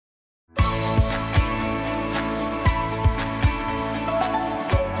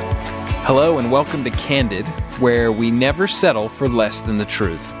Hello and welcome to Candid, where we never settle for less than the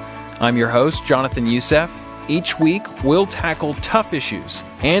truth. I'm your host, Jonathan Youssef. Each week, we'll tackle tough issues,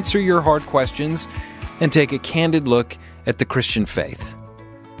 answer your hard questions, and take a candid look at the Christian faith.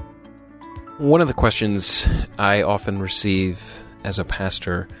 One of the questions I often receive as a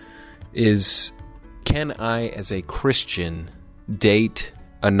pastor is, can I, as a Christian, date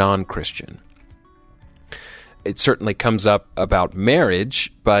a non-Christian? It certainly comes up about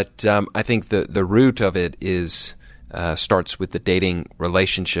marriage, but I think the root of it is starts with the dating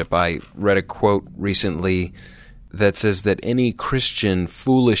relationship. I read a quote recently that says that any Christian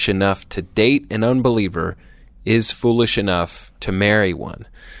foolish enough to date an unbeliever is foolish enough to marry one.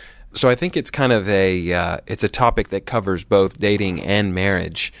 So I think it's kind of it's a topic that covers both dating and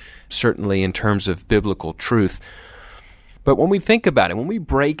marriage, certainly in terms of biblical truth. But when we think about it, when we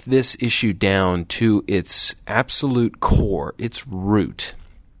break this issue down to its absolute core, its root,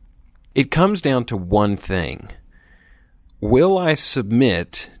 it comes down to one thing. Will I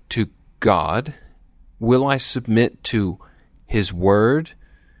submit to God? Will I submit to His Word?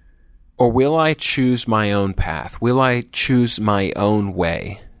 Or will I choose my own path? Will I choose my own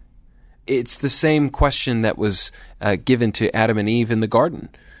way? It's the same question that was given to Adam and Eve in the garden.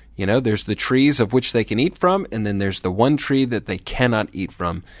 You know, there's the trees of which they can eat from, and then there's the one tree that they cannot eat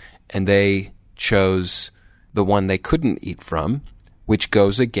from, and they chose the one they couldn't eat from, which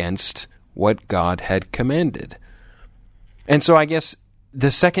goes against what God had commanded. And so I guess the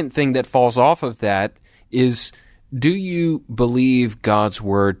second thing that falls off of that is, do you believe God's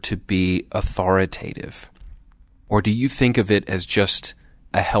word to be authoritative? Or do you think of it as just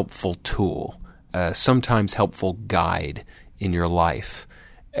a helpful tool, sometimes helpful guide in your life?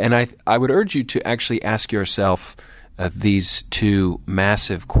 And I would urge you to actually ask yourself these two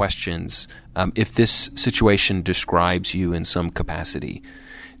massive questions if this situation describes you in some capacity.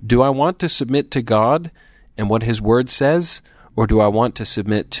 Do I want to submit to God and what His Word says, or do I want to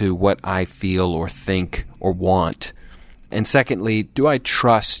submit to what I feel or think or want? And secondly, do I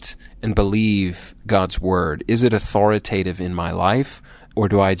trust and believe God's Word? Is it authoritative in my life, or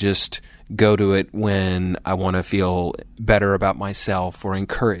do I just go to it when I want to feel better about myself or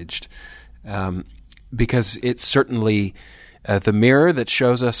encouraged? Because it's certainly the mirror that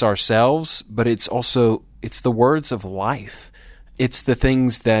shows us ourselves, but it's the words of life. It's the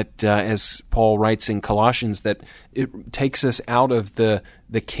things that, as Paul writes in Colossians, that it takes us out of the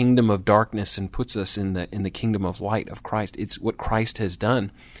kingdom of darkness and puts us in the kingdom of light of Christ. It's what Christ has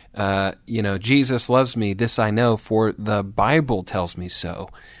done. Jesus loves me, this I know, for the Bible tells me so.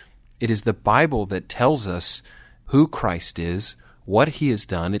 It is the Bible that tells us who Christ is, what He has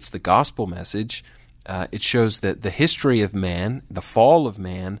done. It's the gospel message. It shows that the history of man, the fall of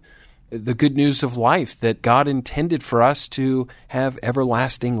man, the good news of life, that God intended for us to have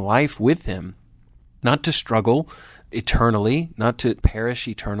everlasting life with Him, not to struggle eternally, not to perish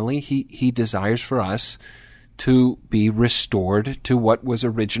eternally. He desires for us to be restored to what was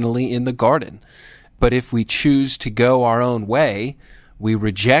originally in the garden. But if we choose to go our own way, we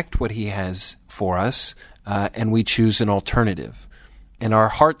reject what He has for us, and we choose an alternative. And our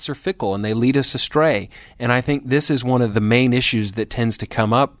hearts are fickle, and they lead us astray. And I think this is one of the main issues that tends to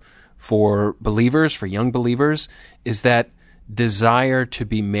come up for believers, for young believers, is that desire to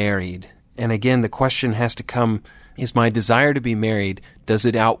be married. And again, the question has to come, is my desire to be married, does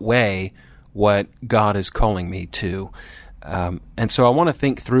it outweigh what God is calling me to? And so I want to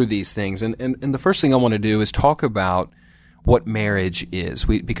think through these things. And the first thing I want to do is talk about what marriage is,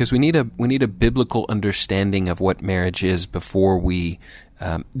 because we need a biblical understanding of what marriage is before we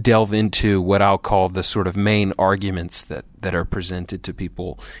delve into what I'll call the sort of main arguments that are presented to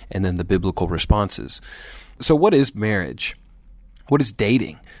people, and then the biblical responses. So what is marriage? What is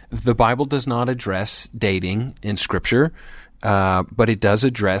dating? The Bible does not address dating in Scripture, but it does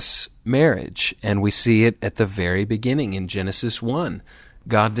address marriage, and we see it at the very beginning in Genesis 1.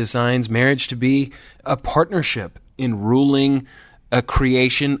 God designs marriage to be a partnership in ruling a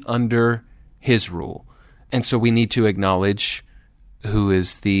creation under His rule. And so we need to acknowledge who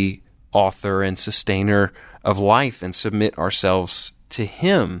is the author and sustainer of life and submit ourselves to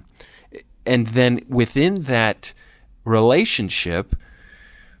Him. And then within that relationship,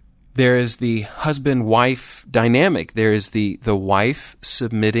 there is the husband-wife dynamic. There is the wife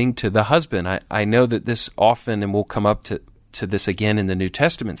submitting to the husband. I know that this often, and we'll come up to this again in the New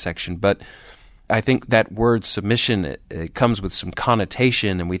Testament section, but I think that word submission, it comes with some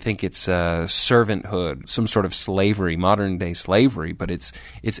connotation, and we think it's servanthood, some sort of slavery, modern-day slavery, but it's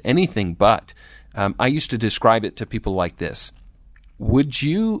anything but. I used to describe it to people like this. Would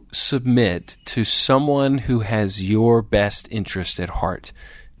you submit to someone who has your best interest at heart,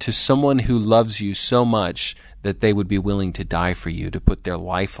 to someone who loves you so much that they would be willing to die for you, to put their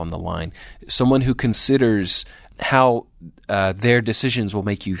life on the line, someone who considers how their decisions will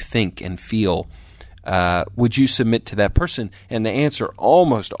make you think and feel, would you submit to that person? And the answer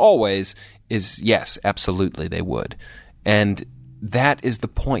almost always is yes, absolutely they would. And that is the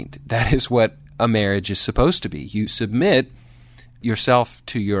point. That is what a marriage is supposed to be. You submit yourself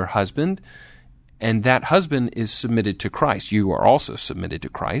to your husband, and that husband is submitted to Christ. You are also submitted to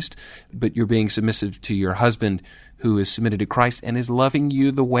Christ, but you're being submissive to your husband who is submitted to Christ and is loving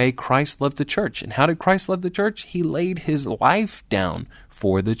you the way Christ loved the church. And how did Christ love the church? He laid his life down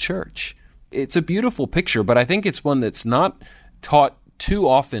for the church. It's a beautiful picture, but I think it's one that's not taught too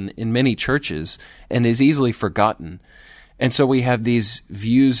often in many churches and is easily forgotten. And so we have these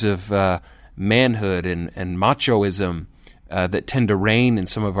views of manhood and machoism that tend to reign in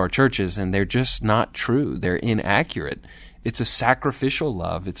some of our churches, and they're just not true. They're inaccurate. It's a sacrificial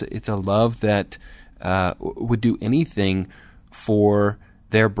love. It's a love that would do anything for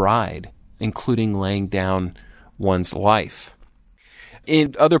their bride, including laying down one's life.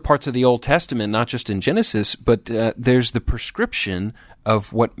 In other parts of the Old Testament, not just in Genesis, but there's the prescription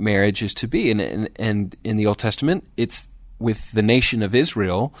of what marriage is to be. And in the Old Testament, it's with the nation of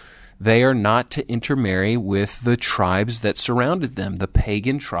Israel. They are not to intermarry with the tribes that surrounded them, the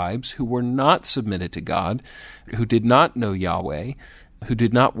pagan tribes who were not submitted to God, who did not know Yahweh, who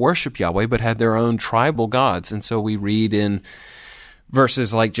did not worship Yahweh, but had their own tribal gods. And so we read in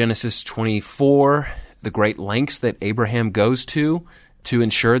verses like Genesis 24, the great lengths that Abraham goes to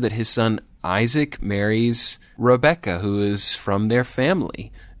ensure that his son Isaac marries Rebekah, who is from their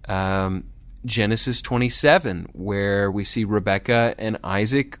family. Genesis 27, where we see Rebekah and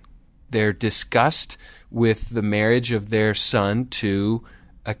Isaac, they're disgust with the marriage of their son to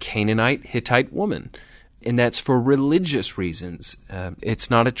a Canaanite Hittite woman. And that's for religious reasons. It's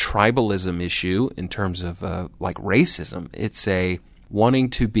not a tribalism issue in terms of like racism. It's a wanting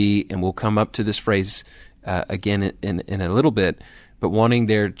to be, and we'll come up to this phrase again in a little bit, but wanting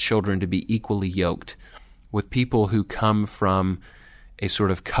their children to be equally yoked with people who come from a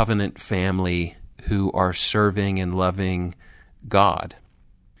sort of covenant family who are serving and loving God.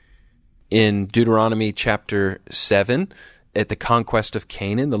 In Deuteronomy chapter 7, at the conquest of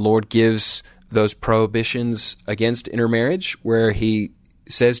Canaan, the Lord gives those prohibitions against intermarriage, where he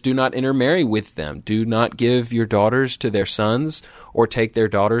says, do not intermarry with them. Do not give your daughters to their sons, or take their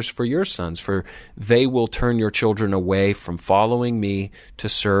daughters for your sons, for they will turn your children away from following me to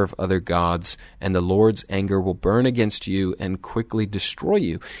serve other gods, and the Lord's anger will burn against you and quickly destroy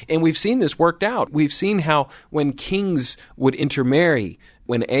you. And we've seen this worked out. We've seen how when kings would intermarry,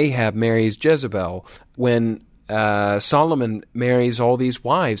 when Ahab marries Jezebel, when Solomon marries all these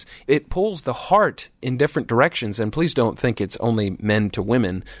wives, it pulls the heart in different directions. And please don't think it's only men to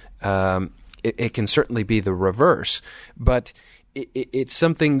women. It can certainly be the reverse. But it's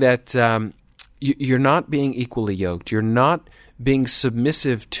something that you're not being equally yoked. You're not being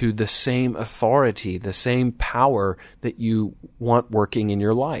submissive to the same authority, the same power that you want working in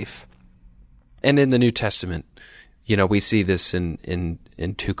your life. And in the New Testament, we see this in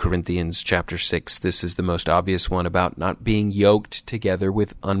 2 Corinthians chapter 6. This is the most obvious one about not being yoked together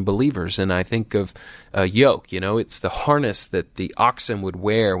with unbelievers. And I think of a yoke, it's the harness that the oxen would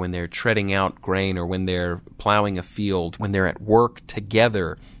wear when they're treading out grain or when they're plowing a field, when they're at work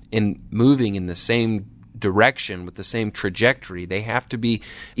together in moving in the same direction with the same trajectory. They have to be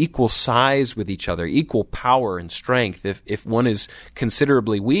equal size with each other, equal power and strength. If one is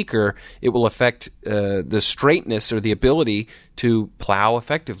considerably weaker, it will affect the straightness or the ability to plow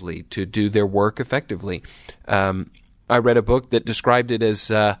effectively, to do their work effectively. I read a book that described it as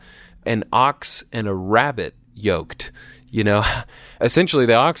an ox and a rabbit yoked. Essentially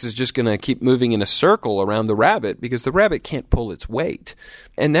the ox is just going to keep moving in a circle around the rabbit because the rabbit can't pull its weight.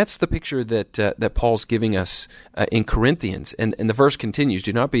 And that's the picture that Paul's giving us in Corinthians. And the verse continues,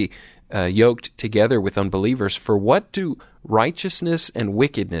 do not be yoked together with unbelievers, for what do righteousness and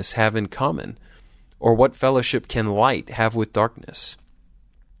wickedness have in common? Or what fellowship can light have with darkness?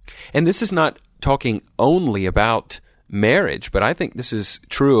 And this is not talking only about marriage, but I think this is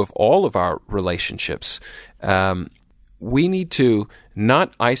true of all of our relationships. We need to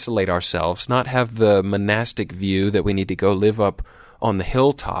not isolate ourselves, not have the monastic view that we need to go live up on the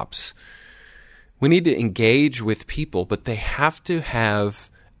hilltops. We need to engage with people, but they have to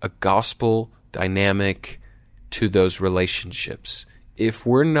have a gospel dynamic to those relationships. If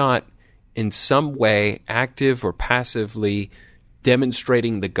we're not in some way active or passively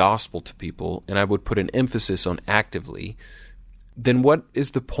demonstrating the gospel to people, and I would put an emphasis on actively, then what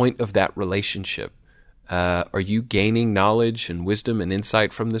is the point of that relationship? Are you gaining knowledge and wisdom and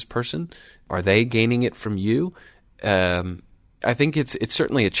insight from this person? Are they gaining it from you? I think it's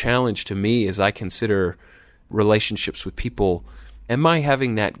certainly a challenge to me as I consider relationships with people. Am I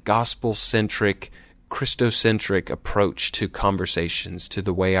having that gospel-centric, Christocentric approach to conversations, to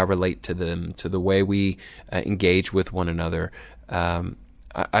the way I relate to them, to the way we engage with one another?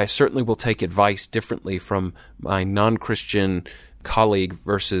 I certainly will take advice differently from my non-Christian colleague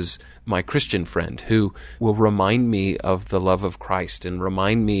versus my Christian friend, who will remind me of the love of Christ and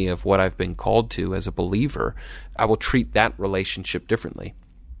remind me of what I've been called to as a believer. I will treat that relationship differently.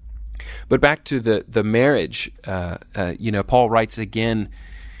 But back to the marriage, Paul writes again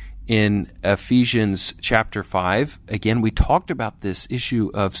in Ephesians chapter 5. Again, we talked about this issue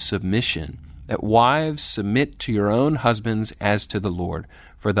of submission, that wives submit to your own husbands as to the Lord.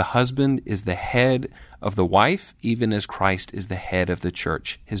 For the husband is the head of the wife, even as Christ is the head of the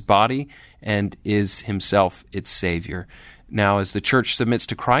church, his body, and is himself its Savior. Now, as the church submits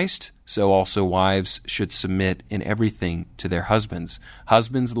to Christ, so also wives should submit in everything to their husbands.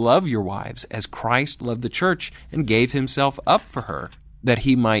 Husbands, love your wives, as Christ loved the church and gave himself up for her, that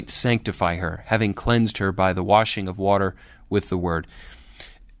he might sanctify her, having cleansed her by the washing of water with the word.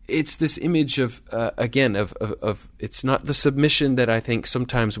 It's this image of it's not the submission that I think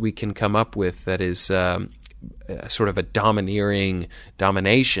sometimes we can come up with that is sort of a domination.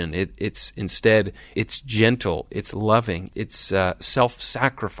 It's instead, it's gentle, it's loving, it's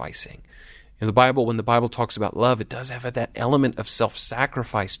self-sacrificing. In the Bible, when the Bible talks about love, it does have that element of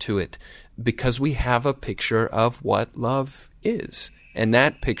self-sacrifice to it, because we have a picture of what love is. And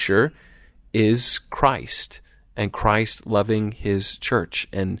that picture is Christ, and Christ loving his church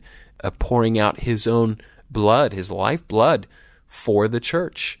and pouring out his own blood, his lifeblood, for the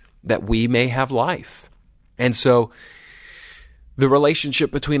church, that we may have life. And so the relationship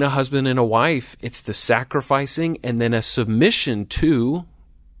between a husband and a wife, it's the sacrificing and then a submission to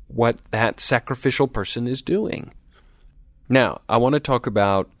what that sacrificial person is doing. Now, I want to talk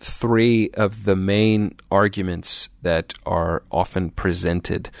about 3 of the main arguments that are often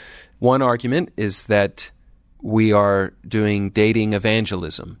presented. One argument is that we are doing dating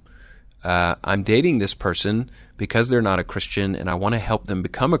evangelism. I'm dating this person because they're not a Christian, and I want to help them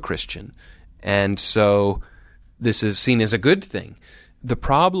become a Christian. And so this is seen as a good thing. The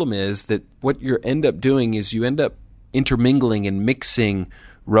problem is that what you end up doing is you end up intermingling and mixing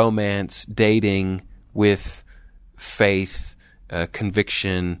romance, dating with faith,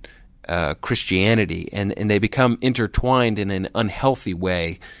 conviction, Christianity, and they become intertwined in an unhealthy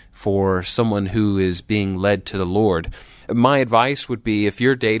way for someone who is being led to the Lord. My advice would be, if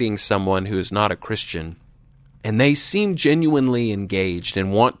you're dating someone who is not a Christian, and they seem genuinely engaged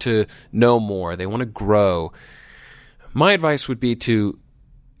and want to know more, they want to grow, my advice would be to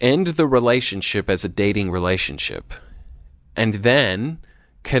end the relationship as a dating relationship, and then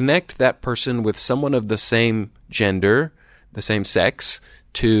connect that person with someone of the same gender, the same sex,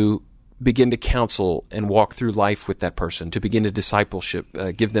 to begin to counsel and walk through life with that person, to begin to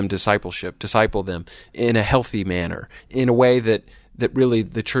give them discipleship, disciple them in a healthy manner, in a way that really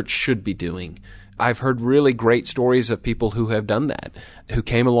the church should be doing. I've heard really great stories of people who have done that, who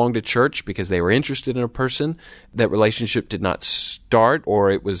came along to church because they were interested in a person. That relationship did not start,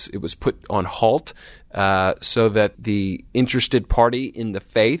 or it was put on halt, so that the interested party in the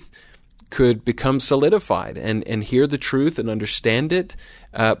faith could become solidified and hear the truth and understand it.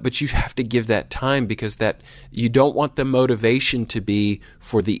 But you have to give that time, because that you don't want the motivation to be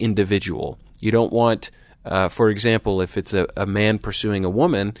for the individual. You don't want, for example, if it's a man pursuing a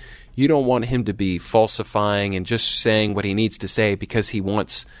woman, you don't want him to be falsifying and just saying what he needs to say because he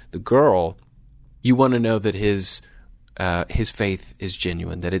wants the girl. You want to know that his faith is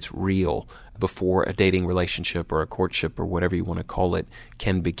genuine, that it's real, before a dating relationship or a courtship or whatever you want to call it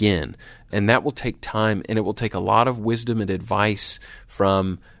can begin. And that will take time, and it will take a lot of wisdom and advice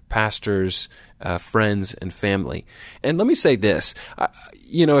from pastors, friends, and family. And let me say this,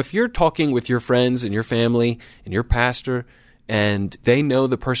 if you're talking with your friends and your family and your pastor, and they know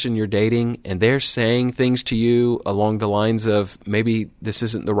the person you're dating, and they're saying things to you along the lines of, maybe this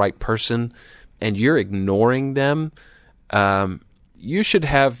isn't the right person, and you're ignoring them, you should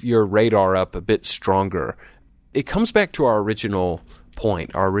have your radar up a bit stronger. It comes back to our original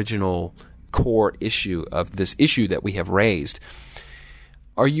point, our original core issue of this issue that we have raised.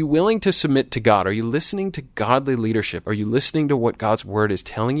 Are you willing to submit to God? Are you listening to godly leadership? Are you listening to what God's word is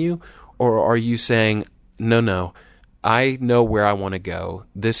telling you? Or are you saying, no, I know where I want to go.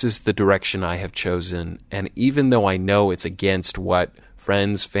 This is the direction I have chosen. And even though I know it's against what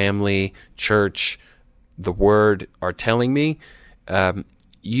friends, family, church, the word are telling me,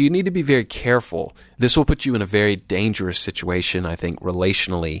 you need to be very careful. This will put you in a very dangerous situation, I think,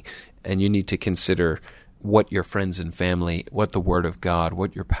 relationally, and you need to consider what your friends and family, what the Word of God,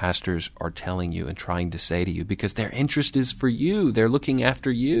 what your pastors are telling you and trying to say to you, because their interest is for you. They're looking after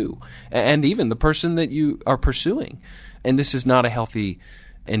you and even the person that you are pursuing. And this is not a healthy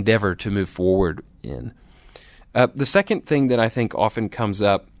endeavor to move forward in. The second thing that I think often comes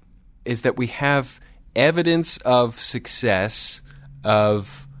up is that we have evidence of success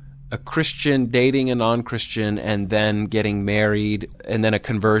of a Christian dating a non-Christian and then getting married, and then a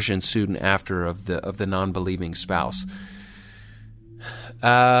conversion soon after of the non-believing spouse.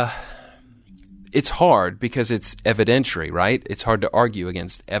 It's hard because it's evidentiary, right? It's hard to argue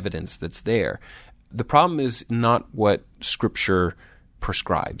against evidence that's there. The problem is not what Scripture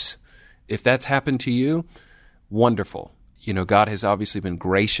prescribes. If that's happened to you, wonderful. God has obviously been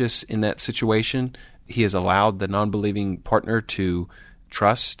gracious in that situation. He has allowed the non-believing partner to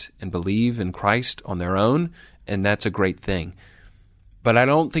trust and believe in Christ on their own, and that's a great thing. But I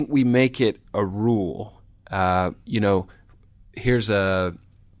don't think we make it a rule. Here's a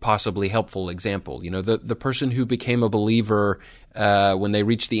possibly helpful example. The person who became a believer when they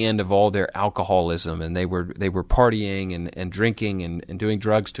reached the end of all their alcoholism, and they were partying and drinking and doing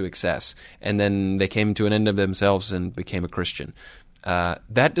drugs to excess, and then they came to an end of themselves and became a Christian.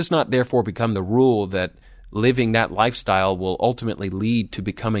 That does not therefore become the rule that living that lifestyle will ultimately lead to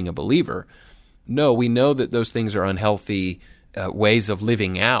becoming a believer. No, we know that those things are unhealthy ways of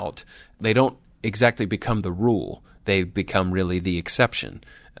living out. They don't exactly become the rule. They become really the exception.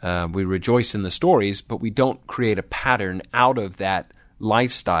 We rejoice in the stories, but we don't create a pattern out of that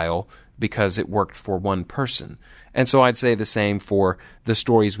lifestyle because it worked for one person. And so I'd say the same for the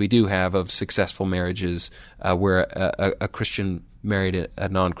stories we do have of successful marriages where a Christian married a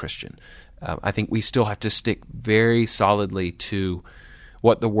non-Christian. I think we still have to stick very solidly to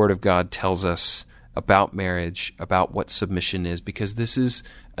what the Word of God tells us about marriage, about what submission is, because this is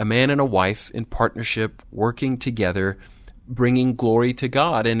a man and a wife in partnership, working together, bringing glory to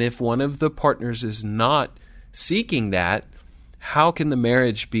God. And if one of the partners is not seeking that, how can the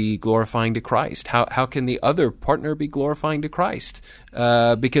marriage be glorifying to Christ? How can the other partner be glorifying to Christ?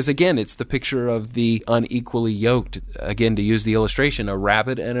 Because again, it's the picture of the unequally yoked. Again, to use the illustration, a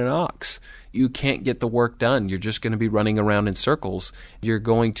rabbit and an ox. You can't get the work done. You're just going to be running around in circles. You're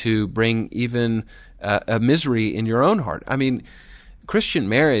going to bring even a misery in your own heart. I mean, Christian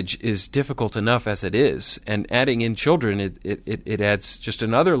marriage is difficult enough as it is, and adding in children, it adds just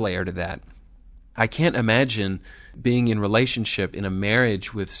another layer to that. I can't imagine being in relationship in a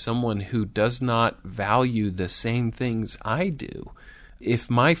marriage with someone who does not value the same things I do. If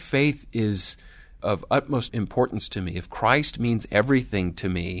my faith is of utmost importance to me, if Christ means everything to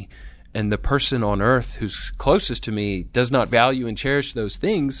me, and the person on earth who's closest to me does not value and cherish those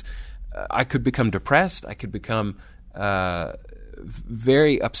things, I could become depressed. I could become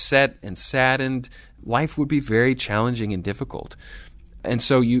very upset and saddened. Life would be very challenging and difficult. And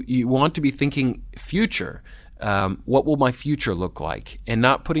so you want to be thinking future. What will my future look like? And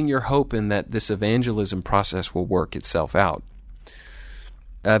not putting your hope in that this evangelism process will work itself out.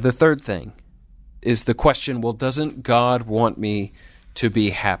 The third thing is the question, well, doesn't God want me to be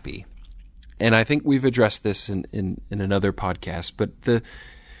happy? And I think we've addressed this in another podcast, but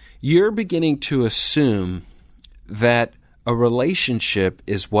you're beginning to assume that a relationship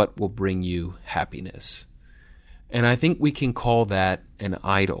is what will bring you happiness. And I think we can call that an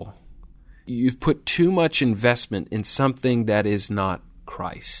idol. You've put too much investment in something that is not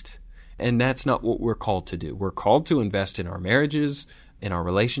Christ. And that's not what we're called to do. We're called to invest in our marriages, in our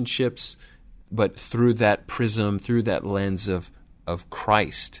relationships, but through that prism, through that lens of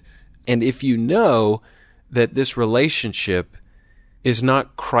Christ. And if you know that this relationship is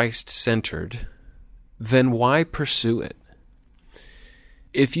not Christ-centered, then why pursue it?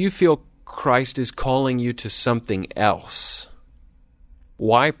 If you feel Christ is calling you to something else,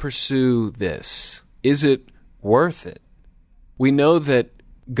 why pursue this? Is it worth it? We know that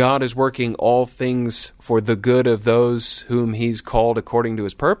God is working all things for the good of those whom He's called according to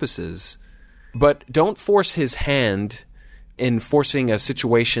His purposes, but don't force His hand in forcing a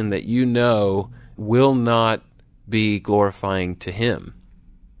situation that you know will not be glorifying to Him.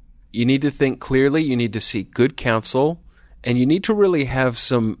 You need to think clearly, you need to seek good counsel, and you need to really have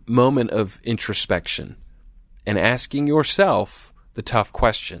some moment of introspection and asking yourself the tough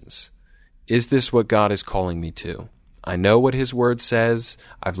questions. Is this what God is calling me to? I know what His Word says.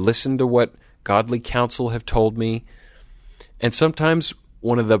 I've listened to what godly counsel have told me. And sometimes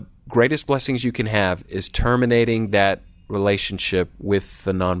one of the greatest blessings you can have is terminating that relationship with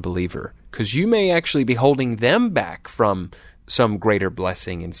the non-believer, because you may actually be holding them back from some greater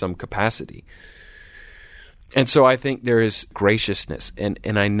blessing in some capacity. And so I think there is graciousness. And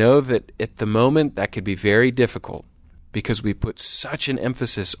I know that at the moment that could be very difficult because we put such an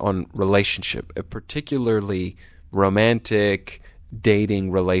emphasis on relationship, particularly romantic,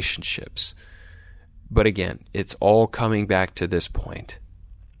 dating relationships. But again, it's all coming back to this point.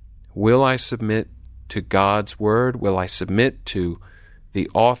 Will I submit to God's word? Will I submit to the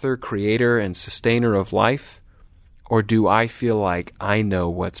author, creator, and sustainer of life? Or do I feel like I know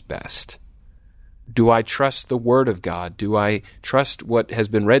what's best? Do I trust the Word of God? Do I trust what has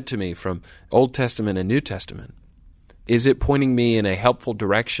been read to me from Old Testament and New Testament? Is it pointing me in a helpful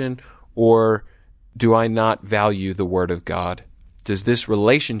direction, or do I not value the Word of God? Does this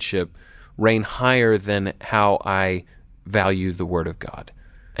relationship reign higher than how I value the Word of God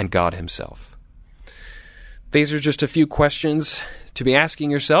and God Himself? These are just a few questions to be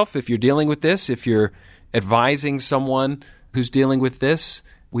asking yourself if you're dealing with this, if you're advising someone who's dealing with this.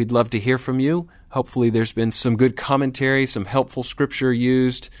 We'd love to hear from you. Hopefully there's been some good commentary, some helpful scripture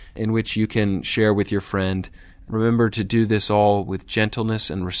used in which you can share with your friend. Remember to do this all with gentleness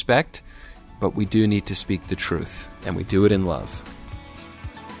and respect, but we do need to speak the truth, and we do it in love.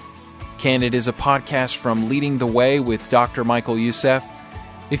 Candid is a podcast from Leading the Way with Dr. Michael Youssef.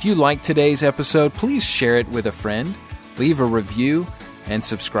 If you like today's episode, please share it with a friend, leave a review, and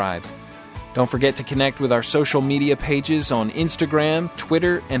subscribe. Don't forget to connect with our social media pages on Instagram,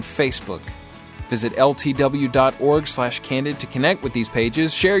 Twitter, and Facebook. Visit ltw.org/candid to connect with these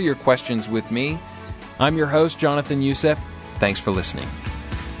pages. Share your questions with me. I'm your host, Jonathan Youssef. Thanks for listening.